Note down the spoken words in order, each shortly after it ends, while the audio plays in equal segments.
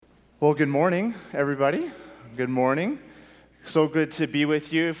Well, good morning, everybody. Good morning. So good to be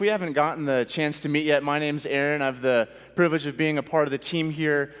with you. If we haven't gotten the chance to meet yet, my name's Aaron. I have the privilege of being a part of the team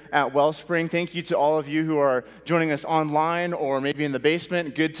here at Wellspring. Thank you to all of you who are joining us online or maybe in the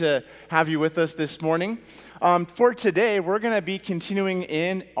basement. Good to have you with us this morning. For today, we're going to be continuing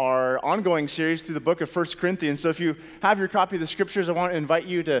in our ongoing series through the book of 1 Corinthians. So if you have your copy of the scriptures, I want to invite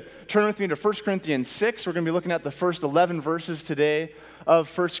you to turn with me to 1 Corinthians 6. We're going to be looking at the first 11 verses today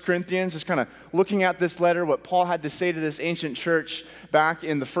of 1 Corinthians, just kind of looking at this letter, what Paul had to say to this ancient church back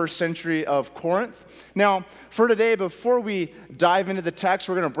in the first century of Corinth. Now, for today, before we dive into the text,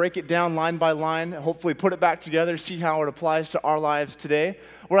 we're going to break it down line by line, hopefully put it back together, see how it applies to our lives today.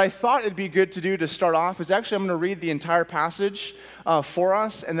 What I thought it'd be good to do to start off is actually I'm going to read the entire passage for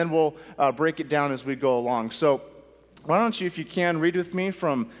us, and then we'll break it down as we go along. So why don't you, if you can, read with me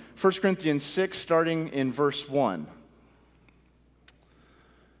from 1 Corinthians 6, starting in verse 1.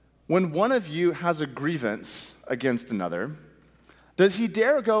 When one of you has a grievance against another, does he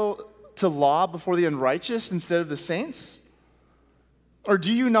dare go to law before the unrighteous instead of the saints? Or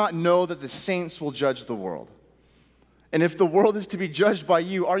do you not know that the saints will judge the world? And if the world is to be judged by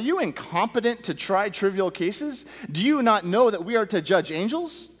you, are you incompetent to try trivial cases? Do you not know that we are to judge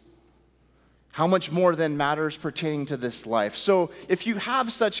angels? How much more then matters pertaining to this life? So if you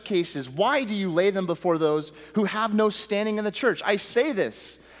have such cases, why do you lay them before those who have no standing in the church? I say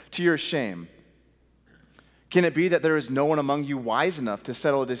this to your shame. Can it be that there is no one among you wise enough to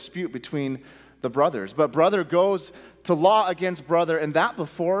settle a dispute between the brothers? But brother goes to law against brother, and that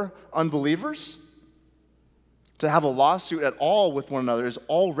before unbelievers? To have a lawsuit at all with one another is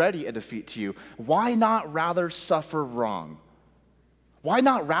already a defeat to you. Why not rather suffer wrong? Why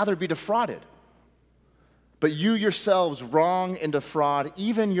not rather be defrauded? But you yourselves wrong and defraud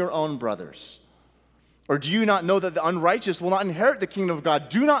even your own brothers. Or do you not know that the unrighteous will not inherit the kingdom of God?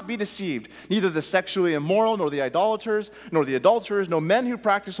 Do not be deceived. Neither the sexually immoral, nor the idolaters, nor the adulterers, no men who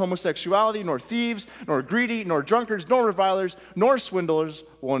practice homosexuality, nor thieves, nor greedy, nor drunkards, nor revilers, nor swindlers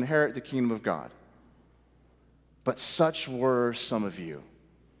will inherit the kingdom of God. But such were some of you.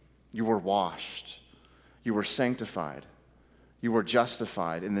 You were washed. You were sanctified. You were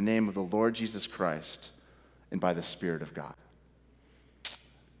justified in the name of the Lord Jesus Christ and by the Spirit of God.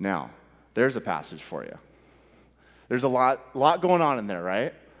 Now, there's a passage for you. There's a lot going on in there,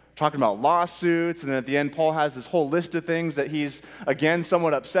 right? Talking about lawsuits, and then at the end, Paul has this whole list of things that he's, again,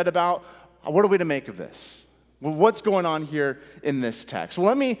 somewhat upset about. What are we to make of this? Well, what's going on here in this text? Well,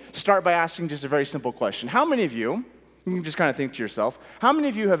 let me start by asking just a very simple question. How many of you can just kind of think to yourself, how many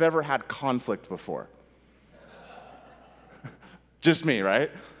of you have ever had conflict before? Just me,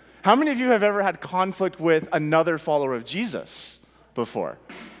 right? How many of you have ever had conflict with another follower of Jesus before?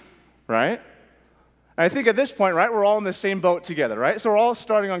 Right? And I think at this point, right, we're all in the same boat together, right? So we're all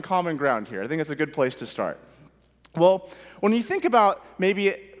starting on common ground here. I think it's a good place to start. Well, when you think about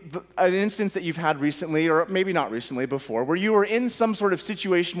maybe an instance that you've had recently, or maybe not recently before, where you were in some sort of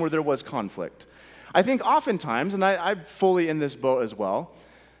situation where there was conflict, I think oftentimes, and I'm fully in this boat as well,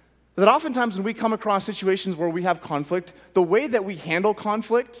 that oftentimes when we come across situations where we have conflict, the way that we handle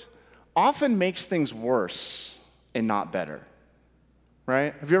conflict often makes things worse and not better.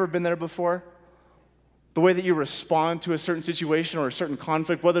 Right? Have you ever been there before? The way that you respond to a certain situation or a certain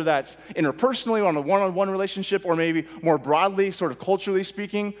conflict, whether that's interpersonally or on a one-on-one relationship or maybe more broadly, sort of culturally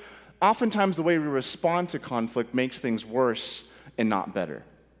speaking, oftentimes the way we respond to conflict makes things worse and not better.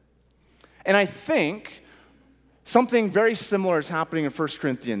 And I think something very similar is happening in 1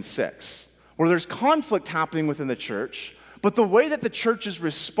 Corinthians 6, where there's conflict happening within the church, but the way that the church is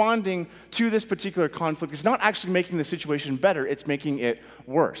responding to this particular conflict is not actually making the situation better, it's making it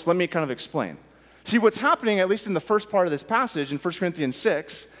worse. Let me kind of explain. See, what's happening, at least in the first part of this passage in 1 Corinthians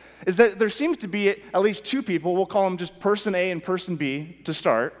 6, is that there seems to be at least two people, we'll call them just person A and person B to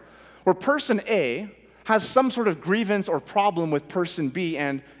start, where person A has some sort of grievance or problem with person B,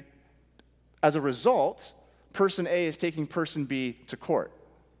 and as a result, person A is taking person B to court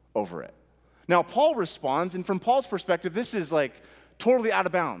over it. Now, Paul responds, and from Paul's perspective, this is like totally out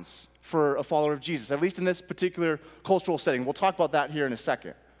of bounds for a follower of Jesus, at least in this particular cultural setting. We'll talk about that here in a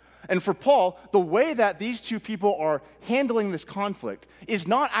second. And for Paul, the way that these two people are handling this conflict is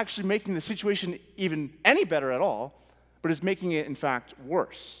not actually making the situation even any better at all, but is making it, in fact,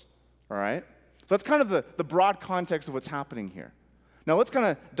 worse. All right? So that's kind of the broad context of what's happening here. Now, let's kind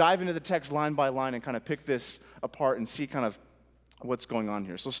of dive into the text line by line and kind of pick this apart and see kind of what's going on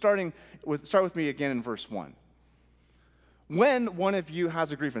here. So start with me again in verse 1. When one of you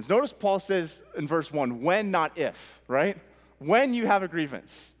has a grievance. Notice Paul says in verse 1, when, not if, right? When you have a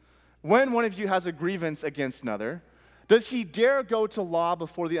grievance. When one of you has a grievance against another, Does he dare go to law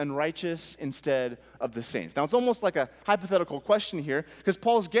before the unrighteous instead of the saints? Now, it's almost like a hypothetical question here, because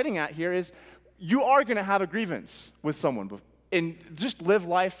Paul's getting at here is, you are going to have a grievance with someone. And just live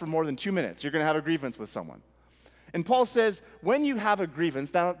life for more than 2 minutes, you're going to have a grievance with someone. And Paul says, when you have a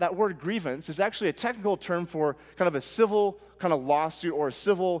grievance, that word grievance is actually a technical term for kind of a civil kind of lawsuit or a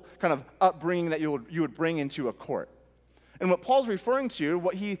civil kind of upbringing that you would bring into a court. And what Paul's referring to,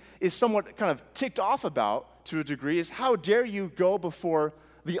 what he is somewhat kind of ticked off about to a degree, is how dare you go before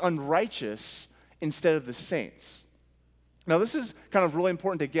the unrighteous instead of the saints? Now, this is kind of really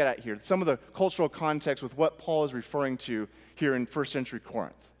important to get at here, some of the cultural context with what Paul is referring to here in first century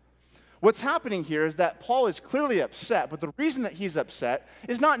Corinth. What's happening here is that Paul is clearly upset, but the reason that he's upset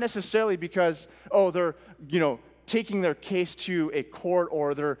is not necessarily because, they're, taking their case to a court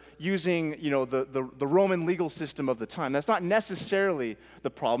or they're using, the Roman legal system of the time. That's not necessarily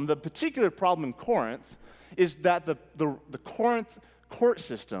the problem. The particular problem in Corinth is that the Corinth court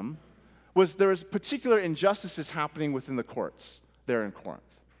system there was particular injustices happening within the courts there in Corinth.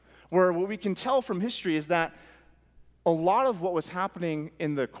 Where what we can tell from history is that a lot of what was happening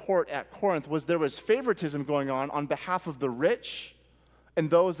in the court at Corinth was there was favoritism going on behalf of the rich and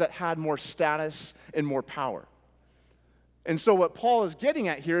those that had more status and more power. And so what Paul is getting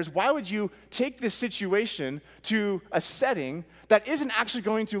at here is, why would you take this situation to a setting that isn't actually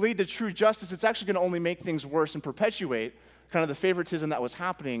going to lead to true justice? It's actually going to only make things worse and perpetuate kind of the favoritism that was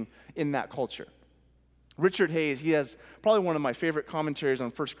happening in that culture. Richard Hayes, he has probably one of my favorite commentaries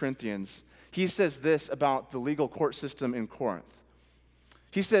on 1 Corinthians. He says this about the legal court system in Corinth.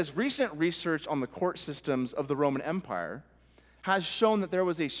 He says, recent research on the court systems of the Roman Empire has shown that there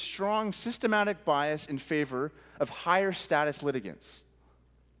was a strong systematic bias in favor of higher status litigants.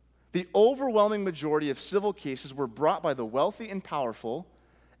 The overwhelming majority of civil cases were brought by the wealthy and powerful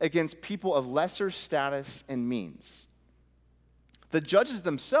against people of lesser status and means. The judges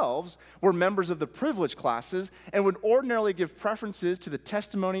themselves were members of the privileged classes and would ordinarily give preferences to the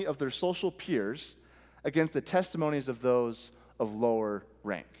testimony of their social peers against the testimonies of those of lower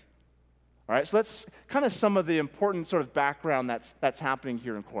rank. All right, so that's kind of some of the important sort of background that's happening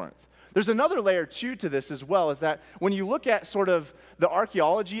here in Corinth. There's another layer, too, to this as well, is that when you look at sort of the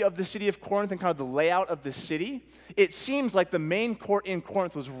archaeology of the city of Corinth and kind of the layout of the city, it seems like the main court in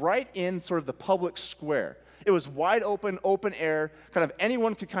Corinth was right in sort of the public square. It was wide open, open air, kind of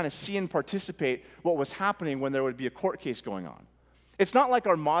anyone could kind of see and participate what was happening when there would be a court case going on. It's not like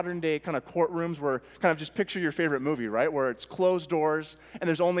our modern day kind of courtrooms where kind of just picture your favorite movie, right? Where it's closed doors and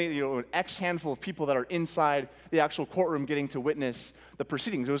there's only, an X handful of people that are inside the actual courtroom getting to witness the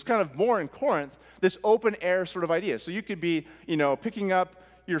proceedings. It was kind of more in Corinth, this open air sort of idea. So you could be, picking up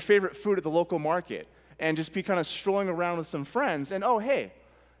your favorite food at the local market and just be kind of strolling around with some friends and,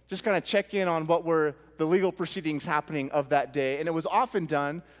 just kind of check in on what were the legal proceedings happening of that day. And it was often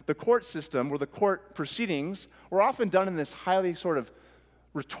done, the court system or the court proceedings were often done in this highly sort of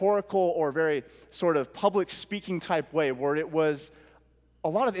rhetorical or very sort of public speaking type way, where it was a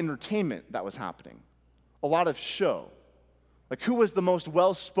lot of entertainment that was happening, a lot of show. Like, who was the most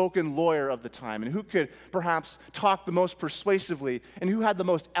well-spoken lawyer of the time, and who could perhaps talk the most persuasively, and who had the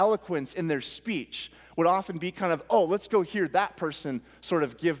most eloquence in their speech would often be kind of, let's go hear that person sort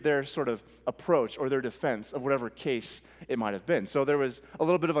of give their sort of approach or their defense of whatever case it might have been. So there was a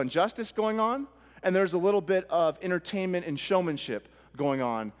little bit of injustice going on, and there's a little bit of entertainment and showmanship going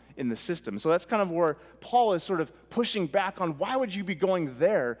on in the system. So that's kind of where Paul is sort of pushing back on, why would you be going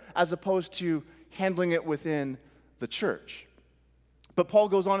there as opposed to handling it within the church? But Paul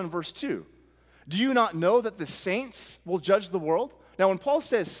goes on in verse 2. Do you not know that the saints will judge the world? Now, when Paul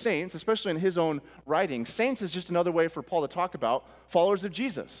says saints, especially in his own writing, saints is just another way for Paul to talk about followers of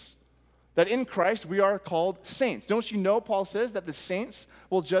Jesus. That in Christ we are called saints. Don't you know, Paul says, that the saints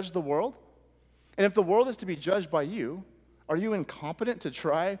will judge the world? And if the world is to be judged by you, are you incompetent to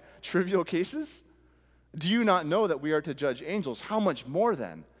try trivial cases? Do you not know that we are to judge angels? How much more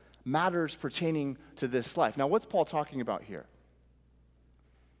then matters pertaining to this life? Now, what's Paul talking about here?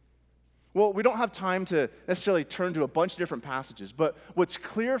 Well, we don't have time to necessarily turn to a bunch of different passages, but what's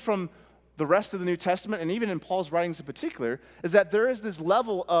clear from the rest of the New Testament, and even in Paul's writings in particular, is that there is this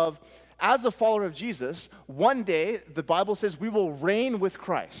level of, as a follower of Jesus, one day, the Bible says, we will reign with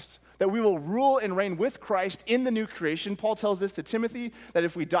Christ, that we will rule and reign with Christ in the new creation. Paul tells this to Timothy, that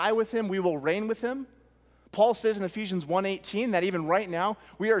if we die with him, we will reign with him. Paul says in Ephesians 1:18 that even right now,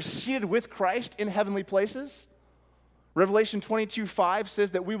 we are seated with Christ in heavenly places. Revelation 22:5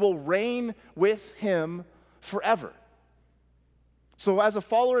 says that we will reign with him forever. So as a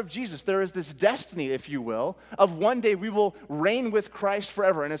follower of Jesus, there is this destiny, if you will, of one day we will reign with Christ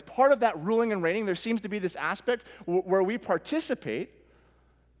forever. And as part of that ruling and reigning, there seems to be this aspect where we participate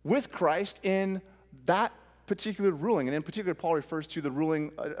with Christ in that particular ruling. And in particular, Paul refers to the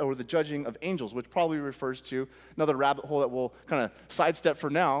ruling or the judging of angels, which probably refers to another rabbit hole that we'll kind of sidestep for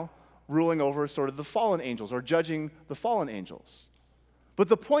now, ruling over sort of the fallen angels or judging the fallen angels. But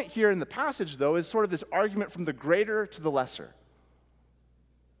the point here in the passage, though, is sort of this argument from the greater to the lesser.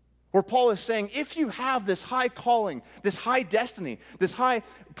 Where Paul is saying, if you have this high calling, this high destiny, this high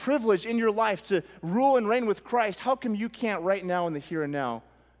privilege in your life to rule and reign with Christ, how come you can't right now in the here and now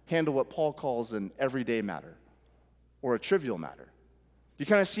handle what Paul calls an everyday matter or a trivial matter? You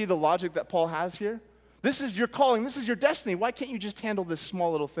kind of see the logic that Paul has here? This is your calling, this is your destiny. Why can't you just handle this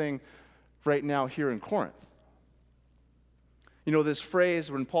small little thing right now here in Corinth? You know, this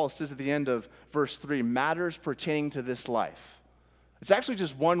phrase when Paul says at the end of verse 3, matters pertaining to this life. It's actually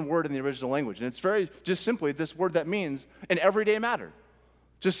just one word in the original language, and it's very just simply this word that means an everyday matter.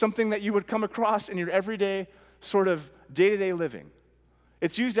 Just something that you would come across in your everyday sort of day-to-day living.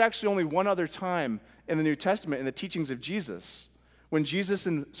 It's used actually only one other time in the New Testament in the teachings of Jesus. When Jesus,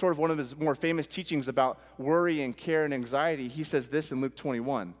 in sort of one of his more famous teachings about worry and care and anxiety, he says this in Luke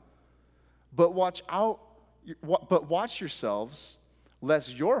 21. But watch yourselves,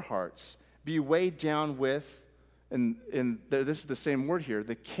 lest your hearts be weighed down with, and this is the same word here,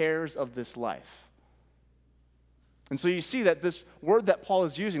 the cares of this life. And so you see that this word that Paul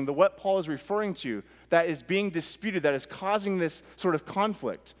is using, what Paul is referring to, that is being disputed, that is causing this sort of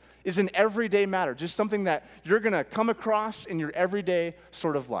conflict, is an everyday matter, just something that you're going to come across in your everyday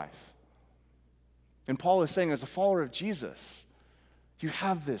sort of life. And Paul is saying, as a follower of Jesus, you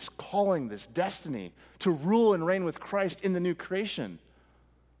have this calling, this destiny to rule and reign with Christ in the new creation.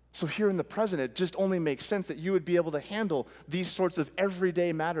 So here in the present, it just only makes sense that you would be able to handle these sorts of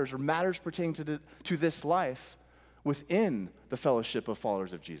everyday matters or matters pertaining to this life within the fellowship of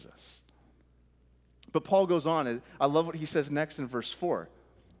followers of Jesus. But Paul goes on, and I love what he says next in verse 4.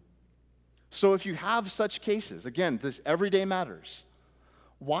 So if you have such cases, again, this everyday matters,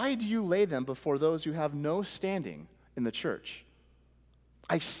 why do you lay them before those who have no standing in the church?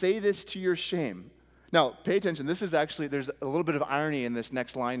 I say this to your shame. Now, pay attention. This is actually, there's a little bit of irony in this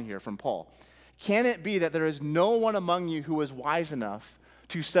next line here from Paul. Can it be that there is no one among you who is wise enough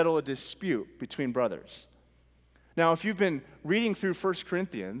to settle a dispute between brothers? Now, if you've been reading through 1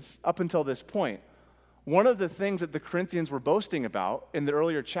 Corinthians up until this point, one of the things that the Corinthians were boasting about in the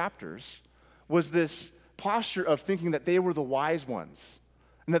earlier chapters was this posture of thinking that they were the wise ones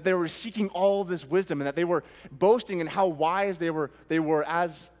and that they were seeking all this wisdom and that they were boasting in how wise they were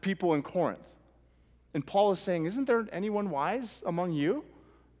as people in Corinth. And Paul is saying, isn't there anyone wise among you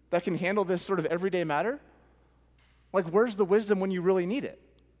that can handle this sort of everyday matter? Like, where's the wisdom when you really need it?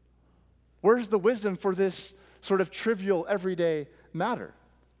 Where's the wisdom for this sort of trivial everyday matter?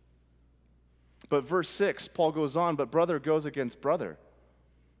 But verse 6, Paul goes on, but brother goes against brother,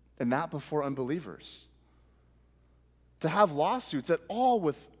 and that before unbelievers. To have lawsuits at all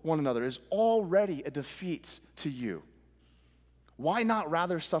with one another is already a defeat to you. Why not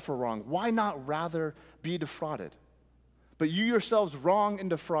rather suffer wrong? Why not rather be defrauded? But you yourselves wrong and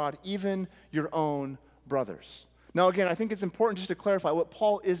defraud even your own brothers. Now again, I think it's important just to clarify what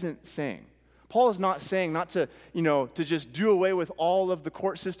Paul isn't saying. Paul is not saying not to, to just do away with all of the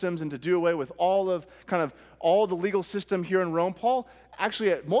court systems and to do away with all of the legal system here in Rome. Paul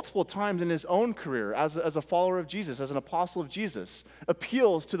actually at multiple times in his own career as a follower of Jesus, as an apostle of Jesus,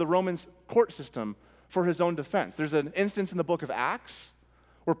 appeals to the Roman court system for his own defense. There's an instance in the book of Acts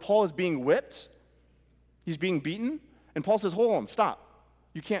where Paul is being whipped, he's being beaten, and Paul says, hold on, stop.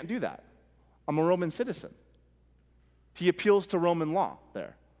 You can't do that. I'm a Roman citizen. He appeals to Roman law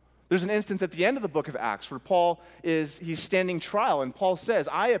there. There's an instance at the end of the book of Acts where he's standing trial, and Paul says,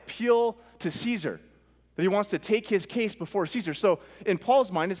 I appeal to Caesar, that he wants to take his case before Caesar. So in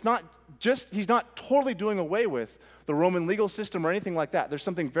Paul's mind, he's not totally doing away with the Roman legal system or anything like that. There's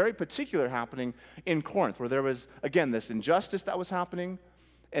something very particular happening in Corinth where there was, again, this injustice that was happening,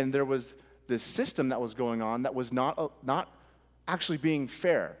 and there was this system that was going on that was not actually being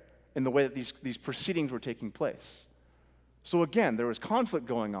fair in the way that these proceedings were taking place. So again, there was conflict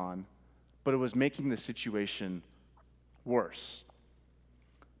going on, but it was making the situation worse.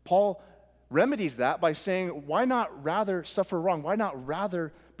 Paul remedies that by saying, why not rather suffer wrong? Why not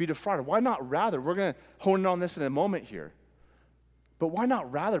rather be defrauded? Why not rather? We're going to hone in on this in a moment here. But why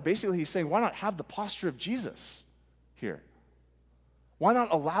not rather? Basically, he's saying, why not have the posture of Jesus here? Why not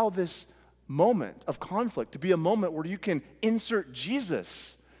allow this moment of conflict to be a moment where you can insert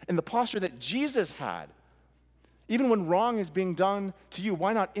Jesus in the posture that Jesus had Even when wrong is being done to you,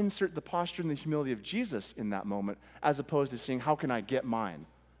 why not insert the posture and the humility of Jesus in that moment as opposed to saying, how can I get mine?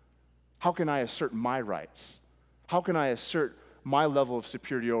 How can I assert my rights? How can I assert my level of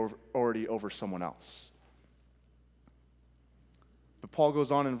superiority over someone else? But Paul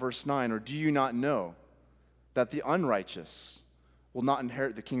goes on in verse 9, or do you not know that the unrighteous will not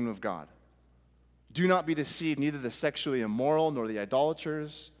inherit the kingdom of God? Do not be deceived, neither the sexually immoral, nor the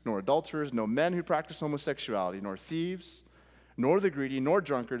idolaters, nor adulterers, no men who practice homosexuality, nor thieves, nor the greedy, nor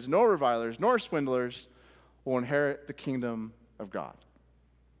drunkards, nor revilers, nor swindlers will inherit the kingdom of God.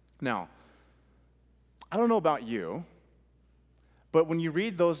 Now, I don't know about you, but when you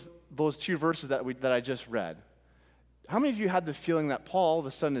read those two verses that I just read, how many of you had the feeling that Paul all of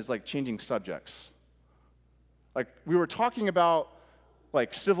a sudden is like changing subjects? Like we were talking about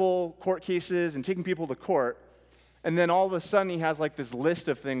like civil court cases and taking people to court, and then all of a sudden he has like this list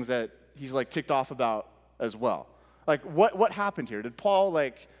of things that he's like ticked off about as well. Like what happened here? Did Paul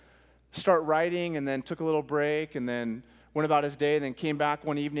like start writing and then took a little break and then went about his day and then came back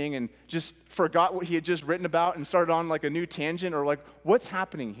one evening and just forgot what he had just written about and started on like a new tangent? Or like what's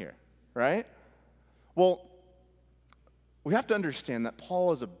happening here, right? Well, we have to understand that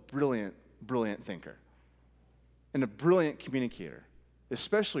Paul is a brilliant, brilliant thinker and a brilliant communicator,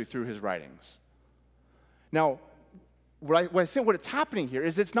 especially through his writings. Now, what I think what's happening here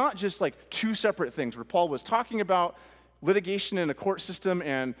is it's not just like two separate things where Paul was talking about litigation in a court system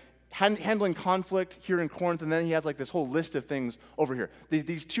and handling conflict here in Corinth, and then he has like this whole list of things over here.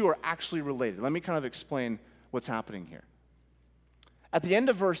 These two are actually related. Let me kind of explain what's happening here. At the end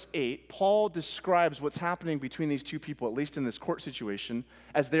of verse 8, Paul describes what's happening between these two people, at least in this court situation,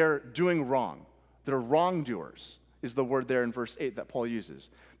 as they're doing wrong. They're wrongdoers, is the word there in verse 8 that Paul uses.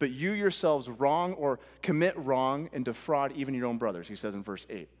 But you yourselves wrong or commit wrong and defraud even your own brothers, he says in verse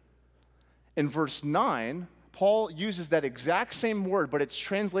 8. In verse 9, Paul uses that exact same word, but it's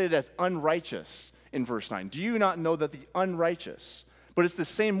translated as unrighteous in verse 9. Do you not know that the unrighteous, but it's the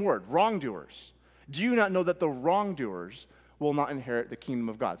same word, wrongdoers. Do you not know that the wrongdoers will not inherit the kingdom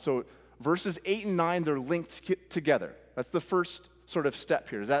of God? So verses 8 and 9, they're linked together. That's the first sort of step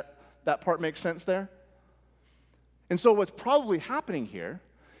here. Does that part make sense there? And so what's probably happening here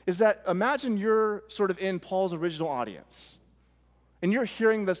is that imagine you're sort of in Paul's original audience, and you're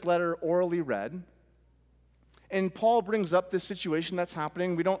hearing this letter orally read, and Paul brings up this situation that's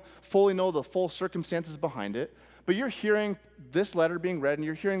happening. We don't fully know the full circumstances behind it, but you're hearing this letter being read, and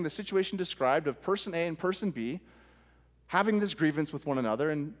you're hearing the situation described of person A and person B having this grievance with one another,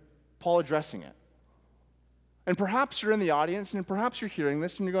 and Paul addressing it. And perhaps you're in the audience, and perhaps you're hearing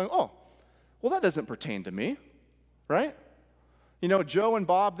this, and you're going, oh, well, that doesn't pertain to me, right? You know, Joe and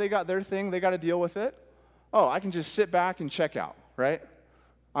Bob, they got their thing, they got to deal with it. Oh, I can just sit back and check out, right?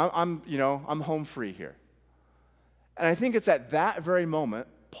 I'm home free here. And I think it's at that very moment,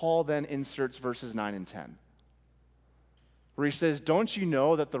 Paul then inserts verses 9 and 10, where he says, don't you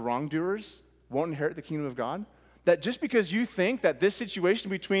know that the wrongdoers won't inherit the kingdom of God? That just because you think that this situation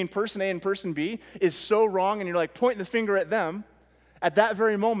between person A and person B is so wrong and you're like pointing the finger at them, at that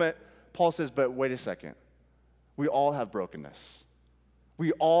very moment, Paul says, but wait a second. We all have brokenness.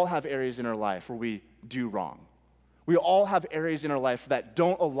 We all have areas in our life where we do wrong. We all have areas in our life that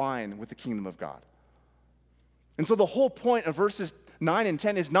don't align with the kingdom of God. And so the whole point of verses 9 and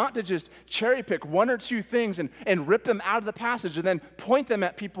 10 is not to just cherry pick one or two things and rip them out of the passage and then point them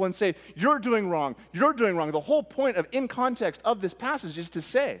at people and say, you're doing wrong, you're doing wrong. The whole point of in context of this passage is to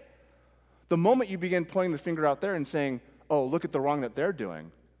say, the moment you begin pointing the finger out there and saying, oh, look at the wrong that they're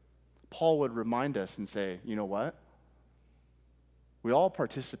doing, Paul would remind us and say, you know what? We all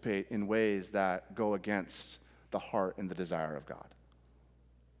participate in ways that go against the heart and the desire of God.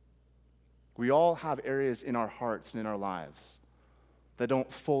 We all have areas in our hearts and in our lives that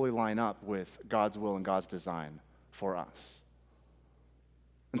don't fully line up with God's will and God's design for us.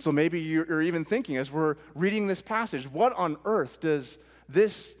 And so maybe you're even thinking, as we're reading this passage, what on earth does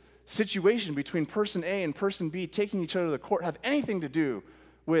this situation between person A and person B taking each other to the court have anything to do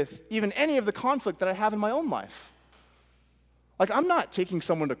with even any of the conflict that I have in my own life? Like, I'm not taking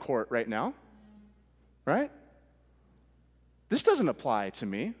someone to court right now, right? This doesn't apply to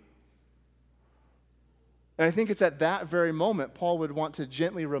me. And I think it's at that very moment Paul would want to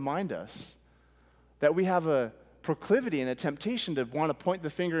gently remind us that we have a proclivity and a temptation to want to point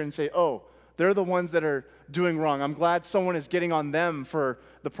the finger and say, oh, they're the ones that are doing wrong. I'm glad someone is getting on them for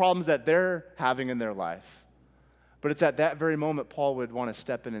the problems that they're having in their life. But it's at that very moment Paul would want to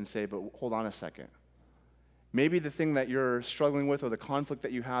step in and say, but hold on a second. Maybe the thing that you're struggling with or the conflict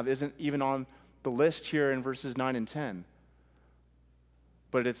that you have isn't even on the list here in verses 9 and 10.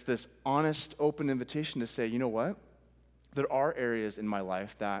 but it's this honest, open invitation to say, you know what? There are areas in my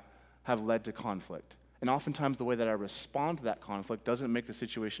life that have led to conflict. And oftentimes the way that I respond to that conflict doesn't make the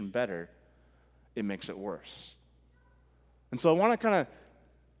situation better, it makes it worse. And so I want to kind of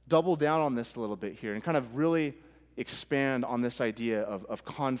double down on this a little bit here and kind of really expand on this idea of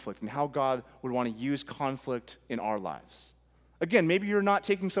conflict and how God would want to use conflict in our lives. Again, maybe you're not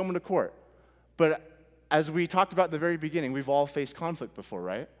taking someone to court, but as we talked about at the very beginning, we've all faced conflict before,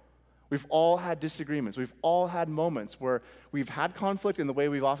 right? We've all had disagreements. We've all had moments where we've had conflict, and the way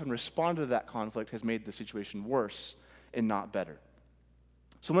we've often responded to that conflict has made the situation worse and not better.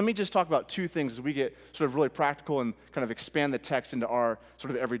 So let me just talk about two things as we get sort of really practical and kind of expand the text into our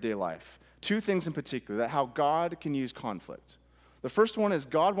sort of everyday life. Two things in particular, that how God can use conflict. The first one is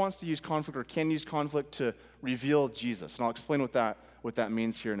God wants to use conflict or can use conflict to reveal Jesus. And I'll explain what that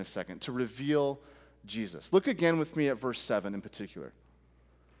means here in a second. To reveal Jesus. Look again with me at verse 7 in particular.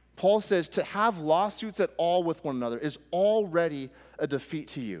 Paul says, to have lawsuits at all with one another is already a defeat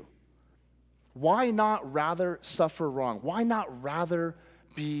to you. Why not rather suffer wrong? Why not rather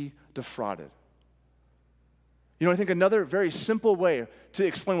be defrauded? You know, I think another very simple way to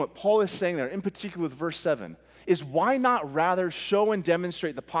explain what Paul is saying there, in particular with verse 7, is why not rather show and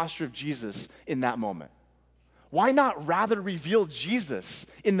demonstrate the posture of Jesus in that moment? Why not rather reveal Jesus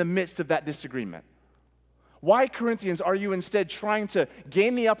in the midst of that disagreement? Why, Corinthians, are you instead trying to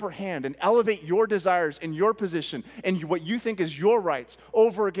gain the upper hand and elevate your desires and your position and what you think is your rights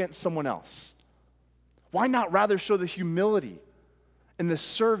over against someone else? Why not rather show the humility and the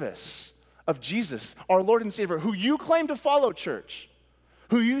service of Jesus, our Lord and Savior, who you claim to follow, church,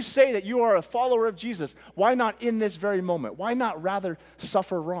 who you say that you are a follower of Jesus? Why not in this very moment? Why not rather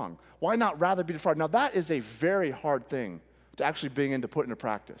suffer wrong? Why not rather be defrauded? Now, that is a very hard thing to actually begin to put into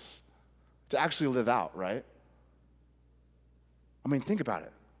practice, to actually live out, right? I mean, think about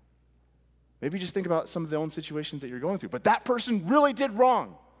it. Maybe just think about some of the own situations that you're going through. But that person really did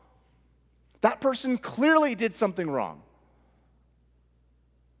wrong. That person clearly did something wrong.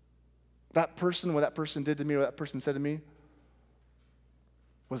 That person, what that person did to me, or what that person said to me,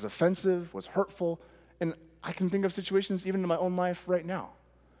 was offensive, was hurtful. And I can think of situations even in my own life right now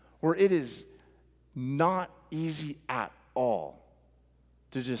where it is not easy at all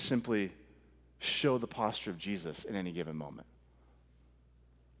to just simply show the posture of Jesus in any given moment.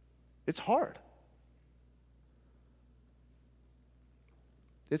 It's hard.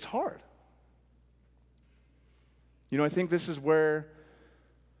 It's hard. You know, I think this is where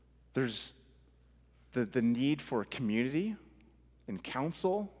there's the need for community and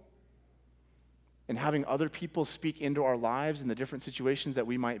counsel and having other people speak into our lives in the different situations that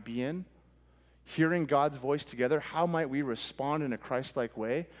we might be in. Hearing God's voice together, how might we respond in a Christ-like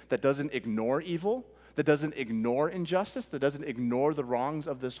way that doesn't ignore evil, that doesn't ignore injustice, that doesn't ignore the wrongs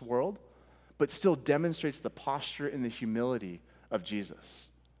of this world, but still demonstrates the posture and the humility of Jesus.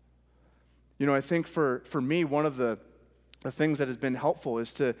 You know, I think for me, one of the things that has been helpful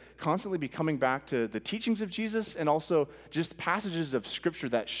is to constantly be coming back to the teachings of Jesus and also just passages of Scripture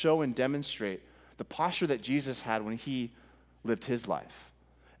that show and demonstrate the posture that Jesus had when he lived his life.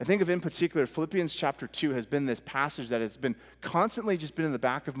 I think of, in particular, Philippians chapter 2 has been this passage that has been constantly just been in the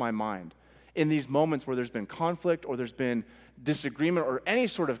back of my mind in these moments where there's been conflict or there's been disagreement or any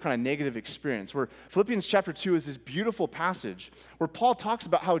sort of kind of negative experience, where Philippians chapter 2 is this beautiful passage where Paul talks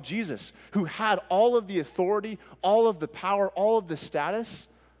about how Jesus, who had all of the authority, all of the power, all of the status,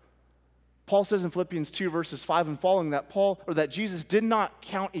 Paul says in Philippians 2 verses 5 and following that Jesus did not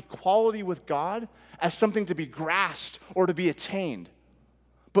count equality with God as something to be grasped or to be attained,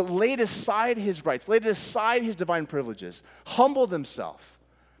 but laid aside his rights, laid aside his divine privileges, humbled himself,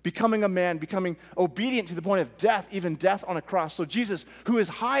 becoming a man, becoming obedient to the point of death, even death on a cross. So Jesus, who is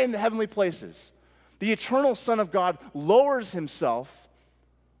high in the heavenly places, the eternal Son of God, lowers himself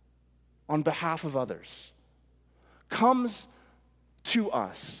on behalf of others, comes to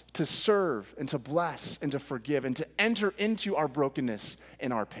us to serve and to bless and to forgive and to enter into our brokenness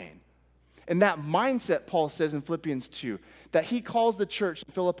and our pain. And that mindset, Paul says in Philippians 2, that he calls the church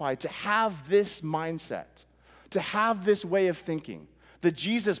in Philippi to have this mindset, to have this way of thinking, the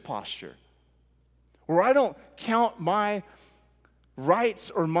Jesus posture, where I don't count my rights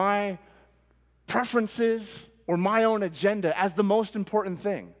or my preferences or my own agenda as the most important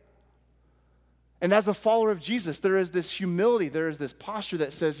thing. And as a follower of Jesus, there is this humility, there is this posture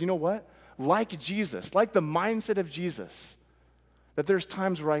that says, you know what? Like Jesus, like the mindset of Jesus, that there's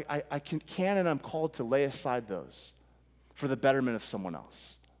times where I can and I'm called to lay aside those for the betterment of someone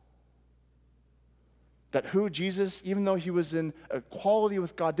else. That who Jesus, even though he was in equality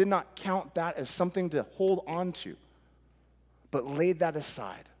with God, did not count that as something to hold on to, but laid that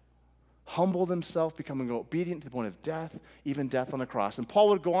aside, humbled himself, becoming obedient to the point of death, even death on the cross. And Paul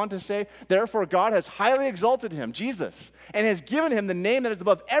would go on to say, therefore God has highly exalted him, Jesus, and has given him the name that is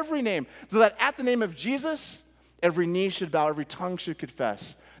above every name, so that at the name of Jesus, every knee should bow, every tongue should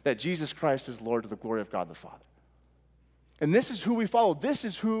confess that Jesus Christ is Lord to the glory of God the Father. And this is who we follow. This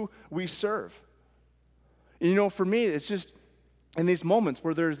is who we serve. And for me, it's just in these moments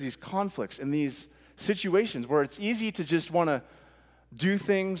where there's these conflicts, in these situations where it's easy to just want to do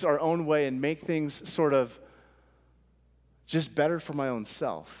things our own way and make things sort of just better for my own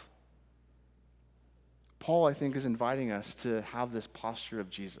self. Paul, I think, is inviting us to have this posture of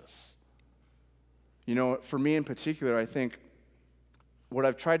Jesus. For me in particular, I think what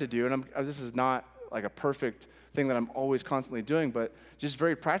I've tried to do, and this is not like a perfect thing that I'm always constantly doing, but just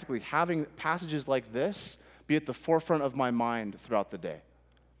very practically having passages like this be at the forefront of my mind throughout the day.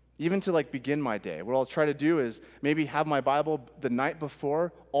 Even to begin my day. What I'll try to do is maybe have my Bible the night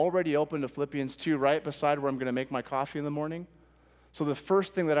before already open to Philippians 2 right beside where I'm going to make my coffee in the morning. So the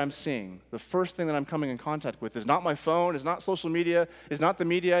first thing that I'm seeing, the first thing that I'm coming in contact with is not my phone, is not social media, is not the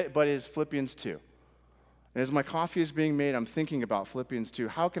media, but is Philippians 2. And as my coffee is being made, I'm thinking about Philippians 2.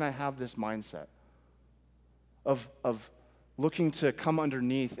 How can I have this mindset of looking to come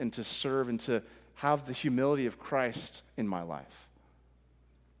underneath and to serve and to have the humility of Christ in my life?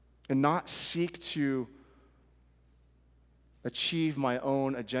 And not seek to achieve my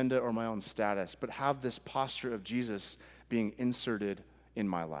own agenda or my own status, but have this posture of Jesus being inserted in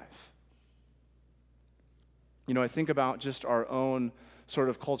my life. I think about just our own sort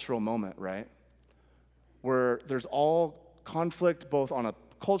of cultural moment, right? Where there's all conflict both on a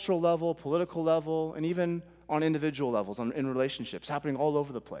cultural level, political level, and even on individual levels, in relationships, happening all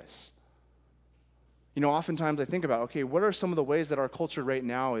over the place. Oftentimes I think about, okay, what are some of the ways that our culture right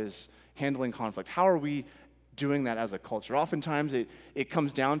now is handling conflict? How are we doing that as a culture? Oftentimes it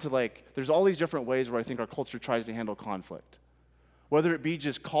comes down to there's all these different ways where I think our culture tries to handle conflict. Whether it be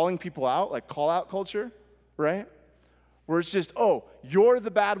just calling people out, like call-out culture, right? Where it's just, oh, you're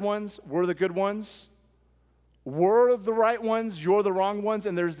the bad ones, we're the good ones. We're the right ones, you're the wrong ones,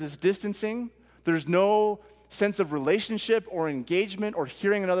 and there's this distancing. There's no sense of relationship or engagement or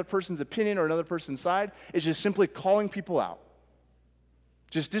hearing another person's opinion or another person's side. It's just simply calling people out.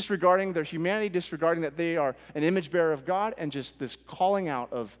 Just disregarding their humanity, disregarding that they are an image bearer of God, and just this calling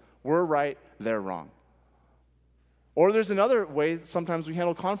out of we're right, they're wrong. Or there's another way that sometimes we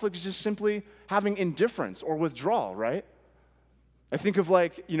handle conflict is just simply having indifference or withdrawal, right? I think of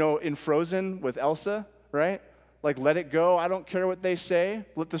in Frozen with Elsa, right? Let it go, I don't care what they say,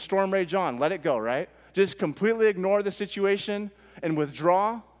 let the storm rage on, let it go, right? Just completely ignore the situation and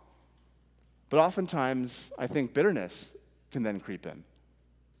withdraw. But oftentimes, I think bitterness can then creep in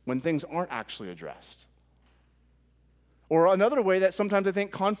when things aren't actually addressed. Or another way that sometimes I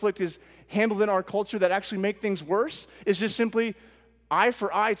think conflict is handled in our culture that actually make things worse is just simply eye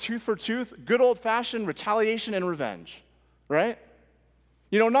for eye, tooth for tooth, good old-fashioned retaliation and revenge, right?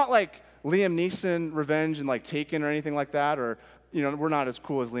 Not like Liam Neeson revenge and Taken or anything like that, or we're not as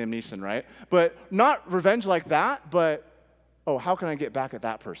cool as Liam Neeson, right? But not revenge like that, but, oh, how can I get back at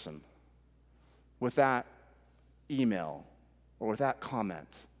that person with that email or with that comment?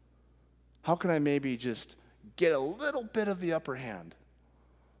 How can I maybe just get a little bit of the upper hand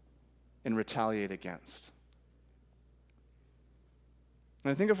and retaliate against?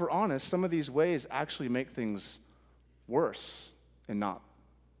 And I think if we're honest, some of these ways actually make things worse and not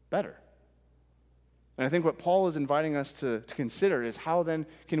better. And I think what Paul is inviting us to consider is how then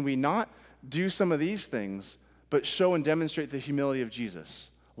can we not do some of these things, but show and demonstrate the humility of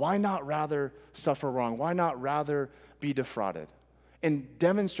Jesus? Why not rather suffer wrong? Why not rather be defrauded? And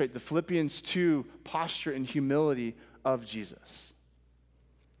demonstrate the Philippians 2 posture and humility of Jesus.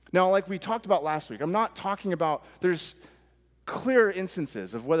 Now, like we talked about last week, I'm not talking about, there's clear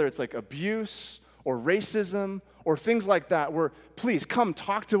instances of whether it's abuse or racism or things like that, where please come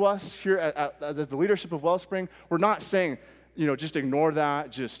talk to us here as the leadership of Wellspring. We're not saying, just ignore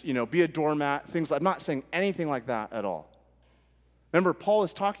that, just, be a doormat, things like, I'm not saying anything like that at all. Remember, Paul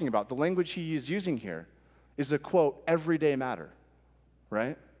is talking about, the language he is using here is a quote, everyday matter,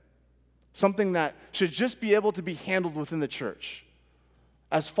 right? Something that should just be able to be handled within the church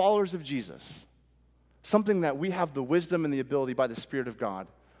as followers of Jesus. Something that we have the wisdom and the ability by the Spirit of God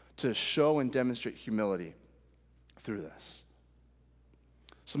to show and demonstrate humility through this.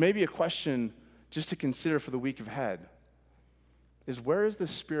 So maybe a question just to consider for the week ahead is, where is the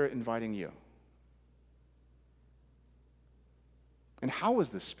Spirit inviting you? And how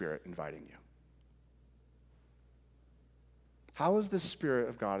is the Spirit inviting you? How is the Spirit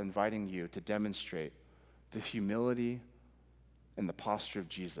of God inviting you to demonstrate the humility and the posture of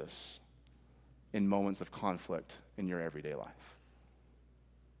Jesus in moments of conflict in your everyday life?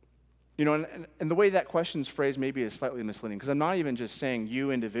 You know, and the way that question's phrased maybe is slightly misleading, because I'm not even just saying you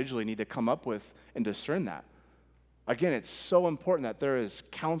individually need to come up with and discern that. Again, it's so important that there is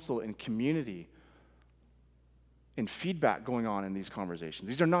counsel and community and feedback going on in these conversations.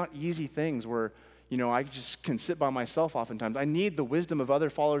 These are not easy things where, you know, I just can sit by myself oftentimes. I need the wisdom of other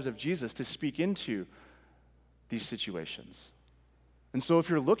followers of Jesus to speak into these situations. And so if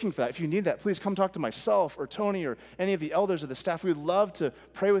you're looking for that, if you need that, please come talk to myself or Tony or any of the elders or the staff. We would love to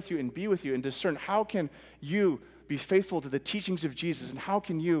pray with you and be with you and discern how can you be faithful to the teachings of Jesus, and how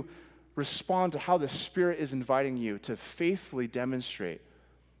can you respond to how the Spirit is inviting you to faithfully demonstrate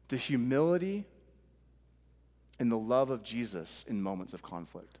the humility and the love of Jesus in moments of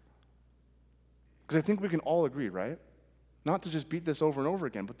conflict. Because I think we can all agree, right? Not to just beat this over and over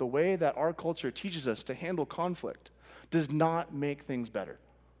again, but the way that our culture teaches us to handle conflict does not make things better.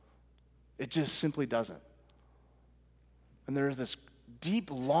 It just simply doesn't. And there's this deep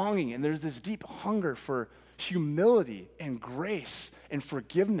longing and there's this deep hunger for humility and grace and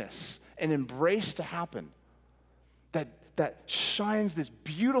forgiveness and embrace to happen that shines this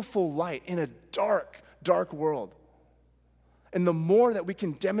beautiful light in a dark, dark world. And the more that we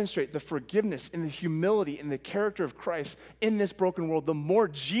can demonstrate the forgiveness and the humility and the character of Christ in this broken world, the more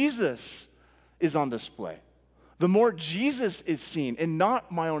Jesus is on display. The more Jesus is seen, and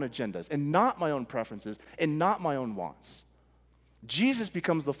not my own agendas, and not my own preferences, and not my own wants. Jesus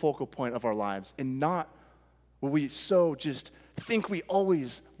becomes the focal point of our lives, and not what we so just think we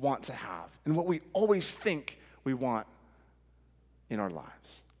always want to have, and what we always think we want in our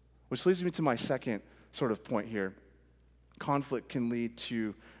lives. Which leads me to my second sort of point here. Conflict can lead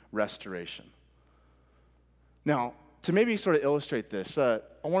to restoration. Now, to maybe sort of illustrate this, I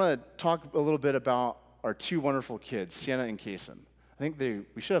want to talk a little bit about our two wonderful kids, Sienna and Kaysen. I think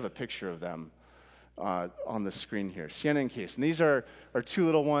we should have a picture of them on the screen here. Sienna and Kaysen. These are our two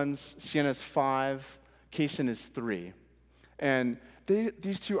little ones. Sienna's 5, Kaysen is 3. And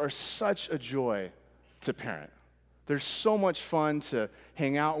these two are such a joy to parent. They're so much fun to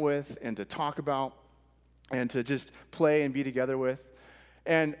hang out with and to talk about and to just play and be together with.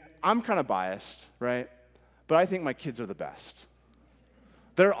 And I'm kind of biased, right? But I think my kids are the best.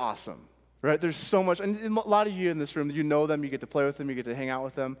 They're awesome. Right? There's so much, and a lot of you in this room, you know them, you get to play with them, you get to hang out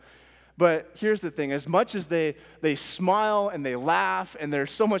with them. But here's the thing, as much as they smile and they laugh and they're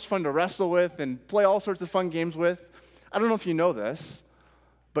so much fun to wrestle with and play all sorts of fun games with, I don't know if you know this,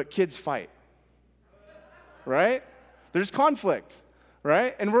 but kids fight. Right? There's conflict,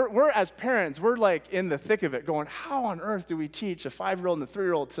 right? And we're as parents, we're like in the thick of it going, how on earth do we teach a 5-year-old and a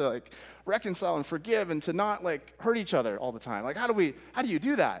 3-year-old to like reconcile and forgive and to not like hurt each other all the time? Like how do you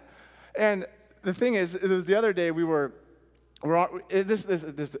do that? And the thing is, it was the other day it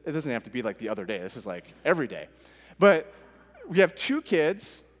doesn't have to be like the other day. This is like every day. But we have 2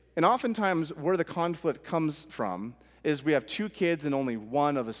 kids, and oftentimes where the conflict comes from is we have 2 kids and only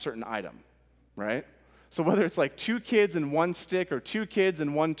one of a certain item, right? So whether it's like 2 kids and 1 stick or 2 kids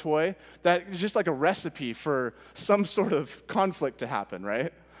and 1 toy, that is just like a recipe for some sort of conflict to happen,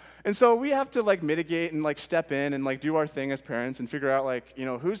 right? And so we have to like mitigate and like step in and like do our thing as parents and figure out like, you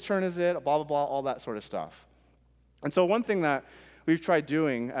know, whose turn is it, blah, blah, blah, all that sort of stuff. And so one thing that we've tried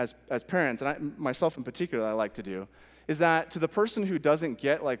doing as parents, and myself in particular I like to do, is that to the person who doesn't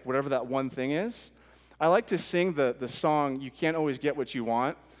get like whatever that one thing is, I like to sing the song, You Can't Always Get What You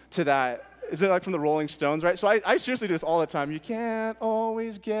Want, to that. Is it like from the Rolling Stones, right? So I seriously do this all the time. You can't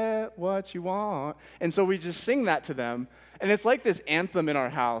always get what you want. And so we just sing that to them. And it's like this anthem in our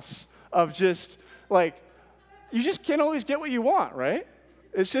house of just like, you just can't always get what you want, right?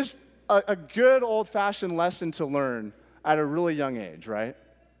 It's just a good old-fashioned lesson to learn at a really young age, right?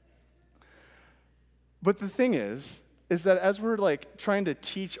 But the thing is that as we're like trying to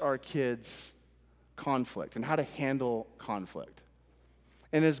teach our kids conflict and how to handle conflict,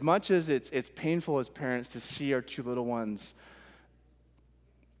 and as much as it's painful as parents to see our 2 little ones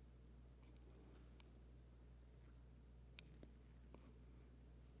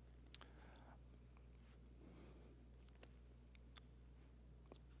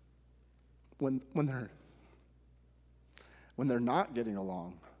when they're not getting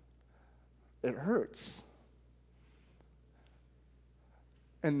along, it hurts.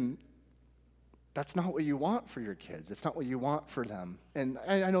 And that's not what you want for your kids. It's not what you want for them. And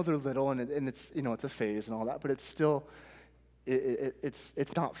I know they're little, and it's, you know, it's a phase and all that, but it's still,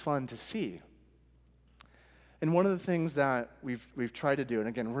 it's not fun to see. And one of the things that we've tried to do, and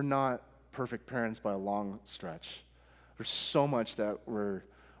again, we're not perfect parents by a long stretch. There's so much that we're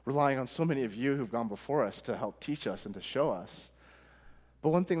relying on so many of you who've gone before us to help teach us and to show us. But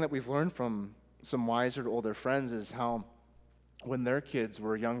one thing that we've learned from some wiser, older friends is how when their kids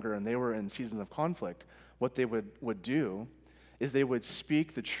were younger and they were in seasons of conflict, what they would do is they would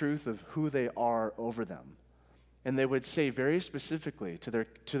speak the truth of who they are over them. And they would say very specifically to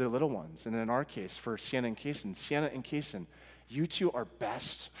their little ones, and in our case, for Sienna and Kaysen, you two are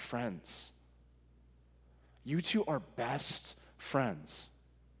best friends. You two are best friends.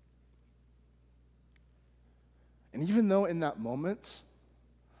 And even though in that moment,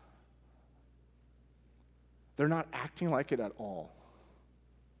 they're not acting like it at all,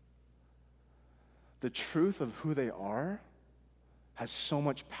 the truth of who they are has so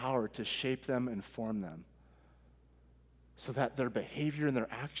much power to shape them and form them so that their behavior and their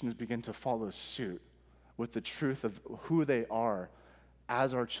actions begin to follow suit with the truth of who they are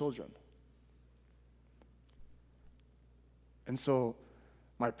as our children. And so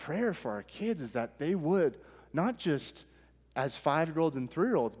my prayer for our kids is that they would, not just as 5-year-olds and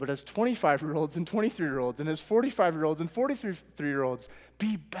 3-year-olds, but as 25-year-olds and 23-year-olds and as 45-year-olds and 43-year-olds,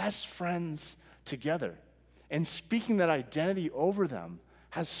 be best friends together. And speaking that identity over them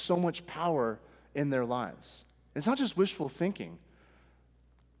has so much power in their lives. It's not just wishful thinking,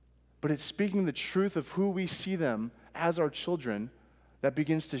 but it's speaking the truth of who we see them as our children that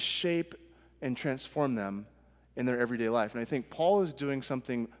begins to shape and transform them in their everyday life. And I think Paul is doing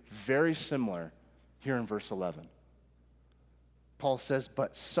something very similar here in verse 11. Paul says,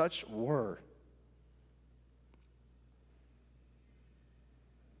 but such were.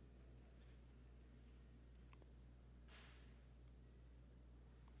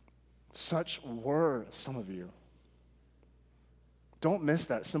 Such were some of you. Don't miss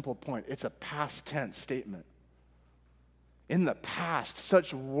that simple point. It's a past tense statement. In the past,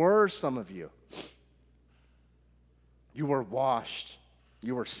 such were some of you. You were washed,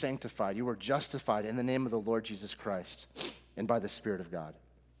 you were sanctified, you were justified in the name of the Lord Jesus Christ and by the Spirit of God.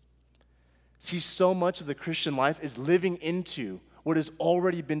 See, so much of the Christian life is living into what has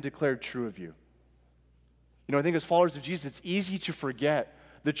already been declared true of you. You know, I think as followers of Jesus, it's easy to forget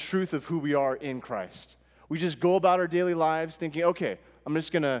the truth of who we are in Christ. We just go about our daily lives thinking, okay, I'm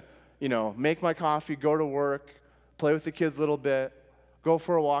just going to, make my coffee, go to work, play with the kids a little bit, go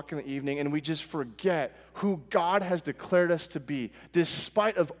for a walk in the evening, and we just forget who God has declared us to be,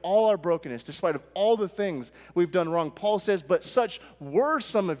 despite of all our brokenness, despite of all the things we've done wrong. Paul says, but such were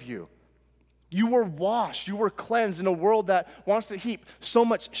some of you. You were washed, you were cleansed in a world that wants to heap so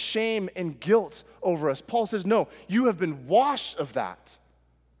much shame and guilt over us. Paul says, no, you have been washed of that.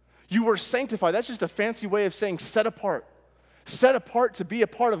 You were sanctified. That's just a fancy way of saying set apart. Set apart to be a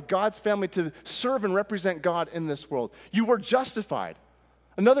part of God's family, to serve and represent God in this world. You were justified.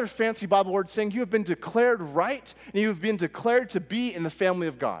 Another fancy Bible word saying you have been declared right and you have been declared to be in the family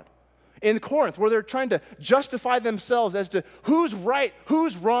of God. In Corinth, where they're trying to justify themselves as to who's right,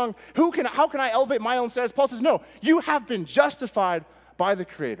 who's wrong, how can I elevate my own status? Paul says, no, you have been justified by the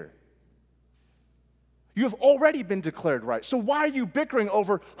Creator. You have already been declared right. So why are you bickering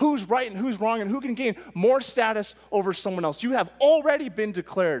over who's right and who's wrong and who can gain more status over someone else? You have already been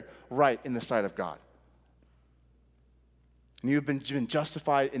declared right in the sight of God. And you have been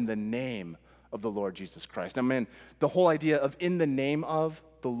justified in the name of the Lord Jesus Christ. Now, man, the whole idea of in the name of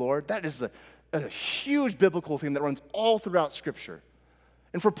the Lord, that is a huge biblical theme that runs all throughout Scripture.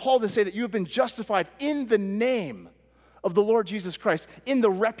 And for Paul to say that you have been justified in the name of the Lord Jesus Christ, in the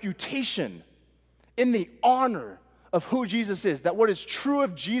reputation, in the honor of who Jesus is, that what is true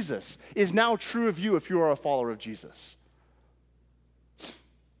of Jesus is now true of you if you are a follower of Jesus.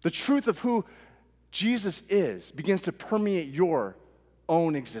 The truth of who Jesus is begins to permeate your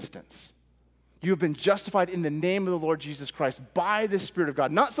own existence. You have been justified in the name of the Lord Jesus Christ by the Spirit of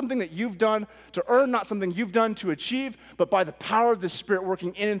God. Not something that you've done to earn, not something you've done to achieve, but by the power of the Spirit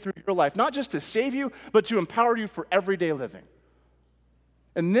working in and through your life. Not just to save you, but to empower you for everyday living.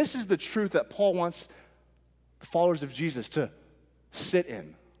 And this is the truth that Paul wants the followers of Jesus to sit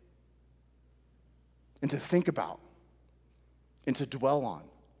in and to think about and to dwell on.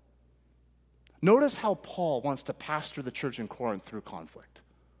 Notice how Paul wants to pastor the church in Corinth through conflict.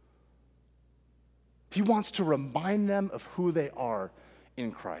 He wants to remind them of who they are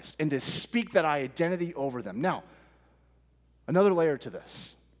in Christ and to speak that identity over them. Now, another layer to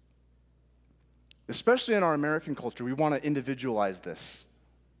this. Especially in our American culture, we want to individualize this.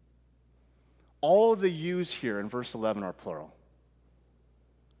 All of the yous here in verse 11 are plural.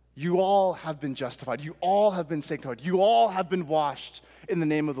 You all have been justified. You all have been sanctified. You all have been washed in the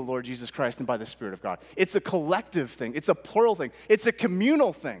name of the Lord Jesus Christ and by the Spirit of God. It's a collective thing. It's a plural thing. It's a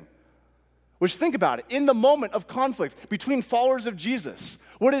communal thing. Which, think about it, in the moment of conflict between followers of Jesus,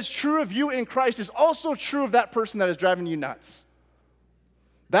 what is true of you in Christ is also true of that person that is driving you nuts.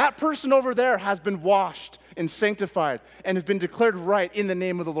 That person over there has been washed and sanctified and has been declared right in the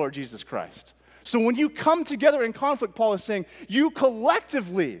name of the Lord Jesus Christ. So when you come together in conflict, Paul is saying, you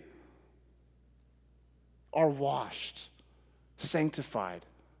collectively are washed, sanctified,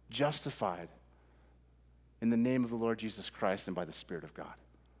 justified in the name of the Lord Jesus Christ and by the Spirit of God.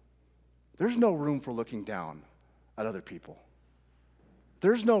 There's no room for looking down at other people.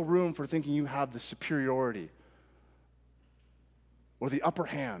 There's no room for thinking you have the superiority or the upper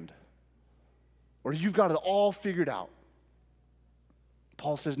hand, or you've got it all figured out.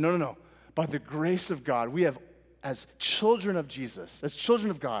 Paul says, no. By the grace of God, we have, as children of Jesus, as children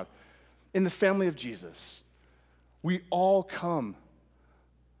of God, in the family of Jesus, we all come,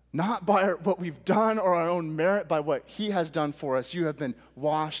 not by what we've done or our own merit, by what he has done for us. You have been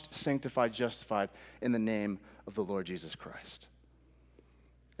washed, sanctified, justified in the name of the Lord Jesus Christ.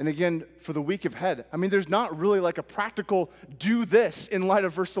 And again, for the week ahead, there's not really like a practical do this in light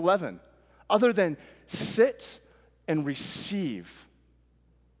of verse 11, other than sit and receive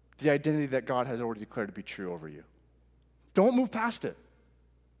the identity that God has already declared to be true over you. Don't move past it.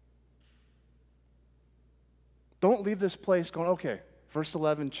 Don't leave this place going, okay, verse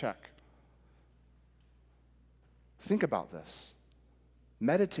 11, check. Think about this.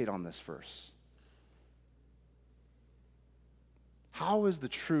 Meditate on this verse. How is the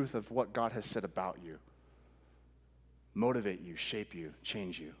truth of what God has said about you motivate you, shape you,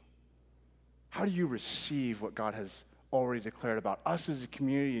 change you? How do you receive what God has already declared about us as a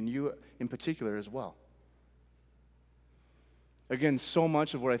community and you in particular as well? Again, so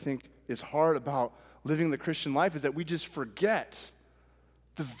much of what I think is hard about living the Christian life is that we just forget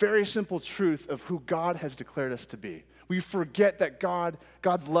the very simple truth of who God has declared us to be. We forget that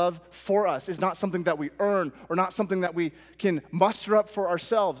God's love for us is not something that we earn or not something that we can muster up for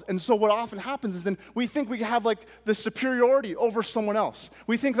ourselves. And so what often happens is then we think we have like the superiority over someone else.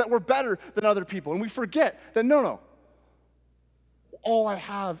 We think that we're better than other people. And we forget that no. All I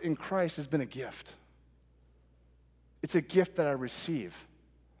have in Christ has been a gift. It's a gift that I receive.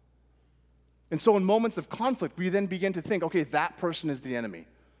 And so in moments of conflict, we then begin to think, okay, that person is the enemy.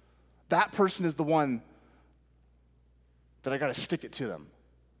 That person is the one that I got to stick it to them.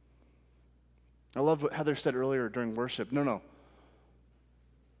 I love what Heather said earlier during worship. No.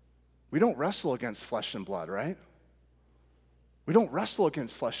 We don't wrestle against flesh and blood, right? We don't wrestle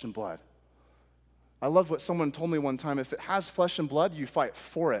against flesh and blood. I love what someone told me one time. If it has flesh and blood, you fight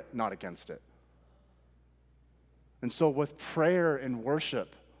for it, not against it. And so with prayer and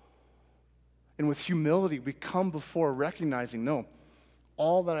worship and with humility, we come before recognizing, no,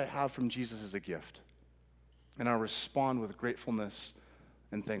 all that I have from Jesus is a gift. And I respond with gratefulness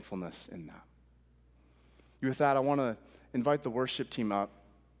and thankfulness in that. With that, I want to invite the worship team up.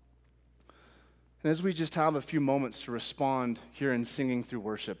 And as we just have a few moments to respond here in singing through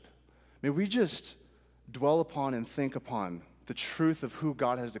worship, may we just dwell upon and think upon the truth of who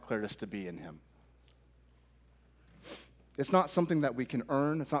God has declared us to be in him. It's not something that we can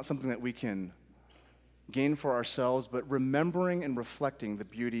earn. It's not something that we can gain for ourselves, but remembering and reflecting the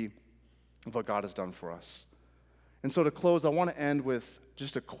beauty of what God has done for us. And so to close, I want to end with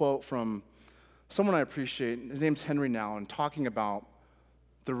just a quote from someone I appreciate. His name's Henry Nouwen, talking about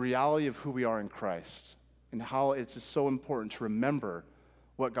the reality of who we are in Christ and how it's just so important to remember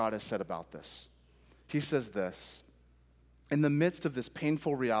what God has said about this. He says this: in the midst of this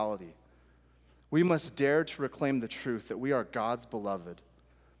painful reality, we must dare to reclaim the truth that we are God's beloved,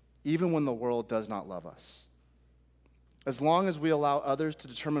 even when the world does not love us. As long as we allow others to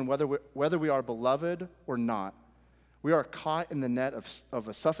determine whether we are beloved or not, we are caught in the net of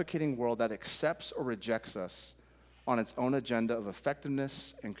a suffocating world that accepts or rejects us on its own agenda of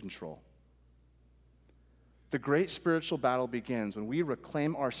effectiveness and control. The great spiritual battle begins when we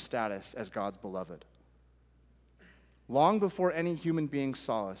reclaim our status as God's beloved. Long before any human being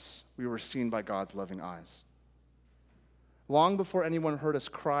saw us, we were seen by God's loving eyes. Long before anyone heard us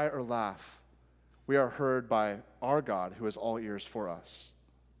cry or laugh, we are heard by our God who is all ears for us.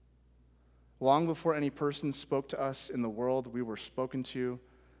 Long before any person spoke to us in the world, we were spoken to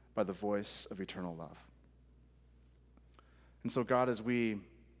by the voice of eternal love. And so, God, as we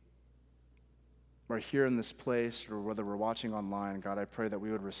are here in this place, or whether we're watching online, God, I pray that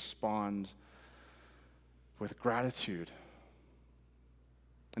we would respond with gratitude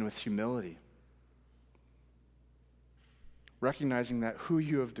and with humility, recognizing that who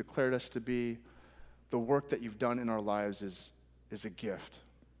you have declared us to be, the work that you've done in our lives is a gift.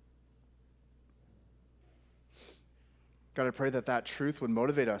 God, I pray that that truth would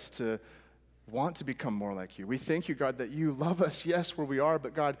motivate us to want to become more like you. We thank you, God, that you love us, yes, where we are,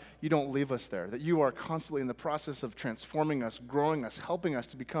 but God, you don't leave us there, that you are constantly in the process of transforming us, growing us, helping us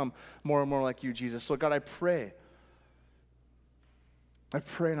to become more and more like you, Jesus. So God, I pray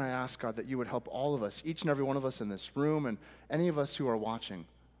and I ask, God, that you would help all of us, each and every one of us in this room and any of us who are watching,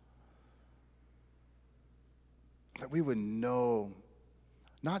 that we would know,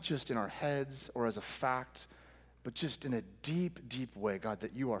 not just in our heads or as a fact, but just in a deep, deep way, God,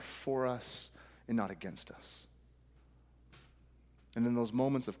 that you are for us and not against us. And in those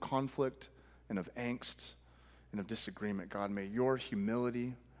moments of conflict and of angst and of disagreement, God, may your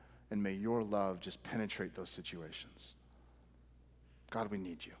humility and may your love just penetrate those situations. God, we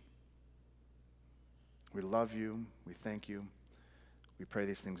need you. We love you. We thank you. We pray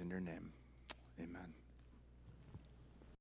these things in your name. Amen.